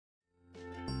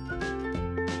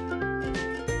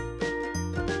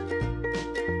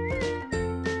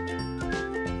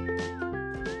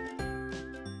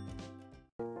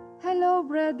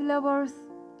bread lovers,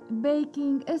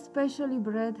 baking, especially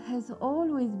bread, has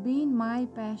always been my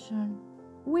passion.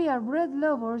 We are bread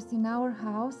lovers in our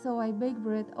house, so I bake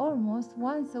bread almost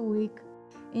once a week.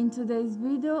 In today's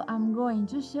video, I'm going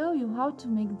to show you how to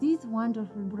make this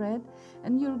wonderful bread,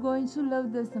 and you're going to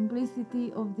love the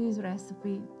simplicity of this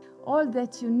recipe. All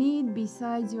that you need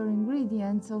besides your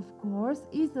ingredients, of course,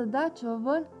 is a Dutch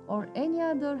oven or any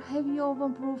other heavy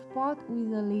oven-proof pot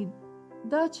with a lid.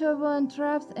 Dutch oven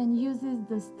traps and uses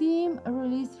the steam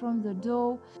released from the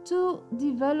dough to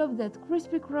develop that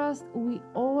crispy crust we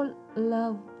all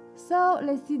love. So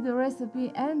let's see the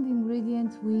recipe and the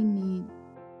ingredients we need.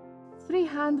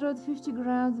 350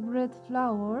 grams bread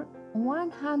flour,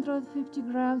 150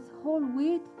 grams whole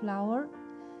wheat flour,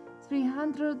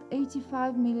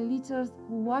 385 milliliters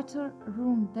water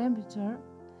room temperature,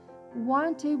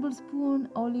 1 tablespoon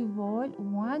olive oil,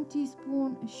 1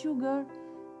 teaspoon sugar,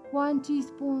 1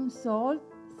 teaspoon salt,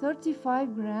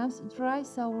 35 grams dry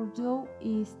sourdough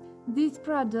yeast. This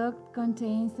product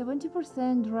contains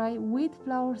 70% dry wheat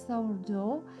flour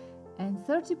sourdough and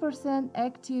 30%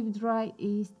 active dry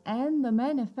yeast, and the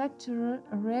manufacturer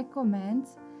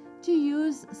recommends to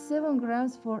use 7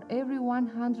 grams for every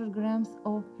 100 grams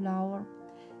of flour.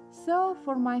 So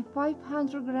for my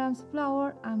 500 grams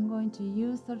flour, I'm going to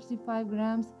use 35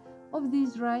 grams of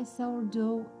this dry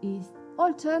sourdough yeast.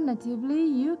 Alternatively,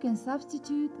 you can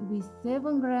substitute with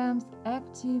 7 grams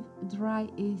active dry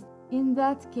yeast. In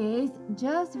that case,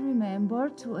 just remember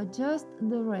to adjust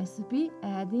the recipe,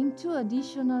 adding 2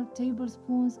 additional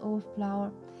tablespoons of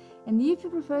flour. And if you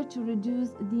prefer to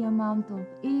reduce the amount of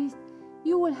yeast,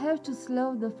 you will have to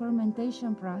slow the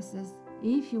fermentation process.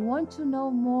 If you want to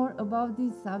know more about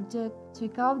this subject,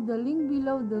 check out the link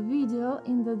below the video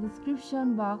in the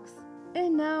description box.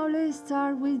 And now let's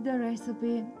start with the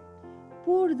recipe.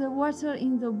 Pour the water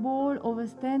in the bowl of a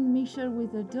stand mixture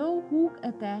with a dough hook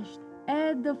attached.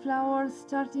 Add the flour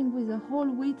starting with the whole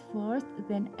wheat first,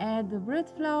 then add the bread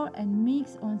flour and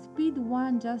mix on speed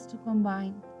 1 just to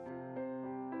combine.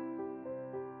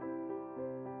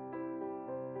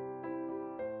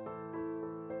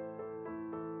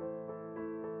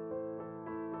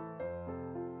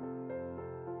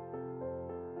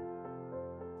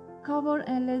 Cover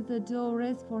and let the dough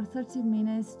rest for 30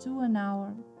 minutes to an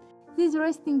hour. This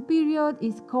resting period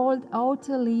is called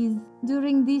autolysis.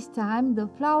 During this time, the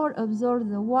flour absorbs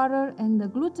the water and the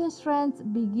gluten strands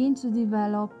begin to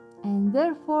develop, and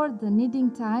therefore the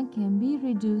kneading time can be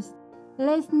reduced.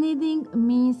 Less kneading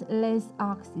means less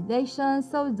oxidation,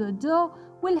 so the dough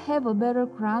will have a better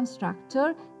crumb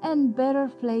structure and better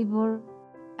flavor.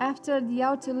 After the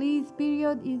autolysis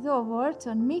period is over,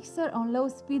 turn mixer on low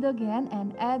speed again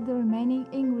and add the remaining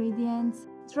ingredients: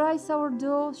 dry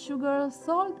sourdough, sugar,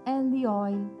 salt, and the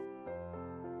oil.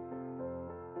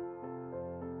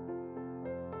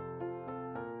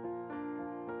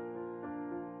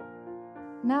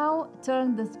 Now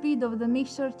turn the speed of the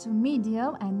mixture to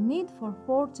medium and knead for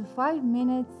 4 to 5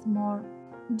 minutes more.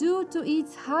 Due to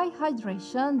its high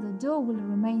hydration, the dough will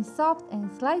remain soft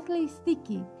and slightly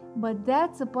sticky. But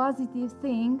that's a positive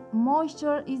thing.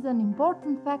 Moisture is an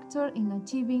important factor in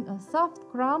achieving a soft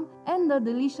crumb and a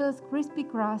delicious crispy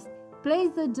crust.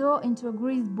 Place the dough into a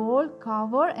greased bowl,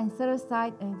 cover and set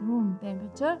aside at room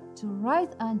temperature to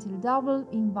rise until double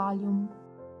in volume.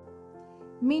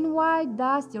 Meanwhile,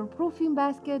 dust your proofing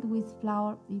basket with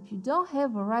flour. If you don't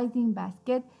have a rising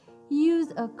basket,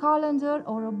 use a colander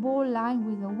or a bowl lined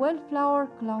with a well-floured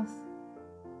cloth.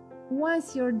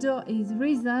 Once your dough is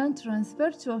risen,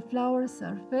 transfer to a flour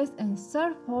surface and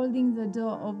start folding the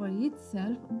dough over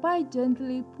itself by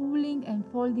gently pulling and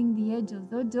folding the edge of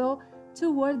the dough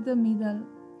toward the middle.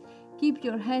 Keep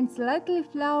your hands slightly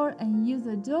floured and use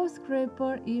a dough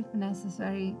scraper if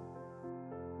necessary.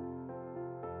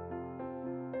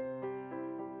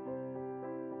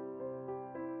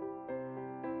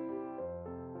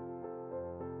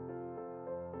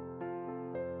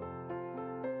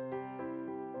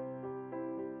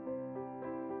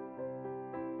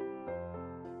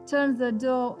 Turn the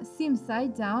dough seam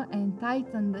side down and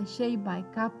tighten the shape by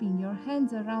cupping your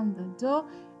hands around the dough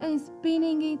and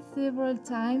spinning it several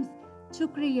times to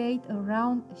create a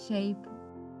round shape.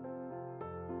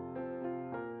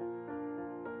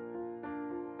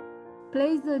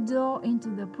 Place the dough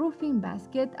into the proofing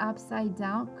basket upside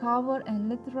down, cover and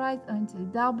let it rise until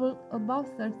double, about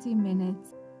 30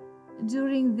 minutes.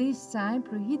 During this time,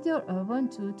 preheat your oven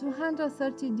to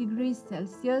 230 degrees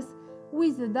Celsius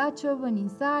with the Dutch oven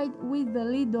inside with the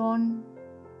lid on.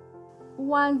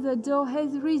 Once the dough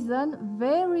has risen,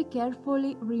 very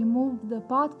carefully remove the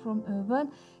pot from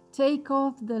oven, take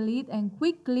off the lid and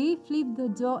quickly flip the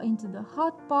dough into the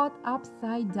hot pot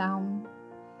upside down.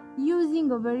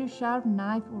 Using a very sharp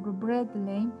knife or a bread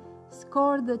lamb,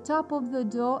 score the top of the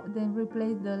dough, then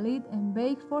replace the lid and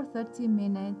bake for 30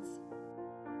 minutes.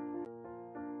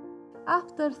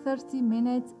 After 30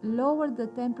 minutes, lower the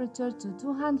temperature to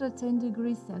 210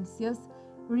 degrees Celsius,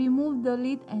 remove the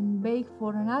lid and bake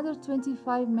for another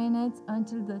 25 minutes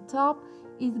until the top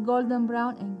is golden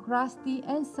brown and crusty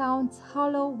and sounds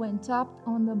hollow when topped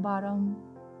on the bottom.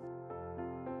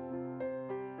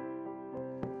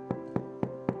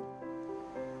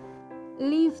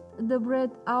 Lift the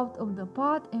bread out of the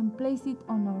pot and place it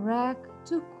on a rack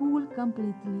to cool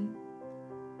completely.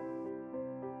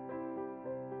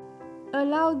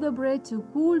 Allow the bread to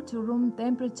cool to room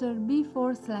temperature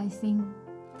before slicing.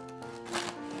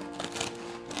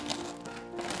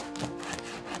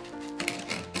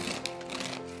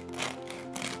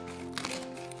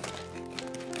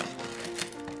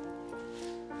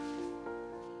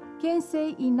 Can't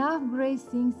say enough great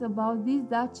things about this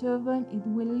Dutch oven. It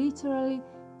will literally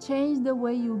change the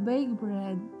way you bake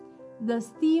bread. The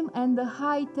steam and the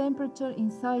high temperature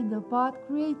inside the pot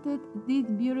created this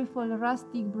beautiful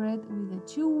rustic bread with a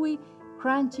chewy,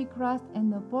 crunchy crust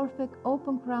and a perfect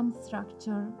open crumb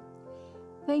structure.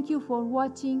 Thank you for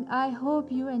watching. I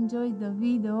hope you enjoyed the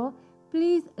video.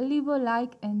 Please leave a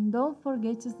like and don't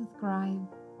forget to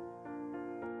subscribe.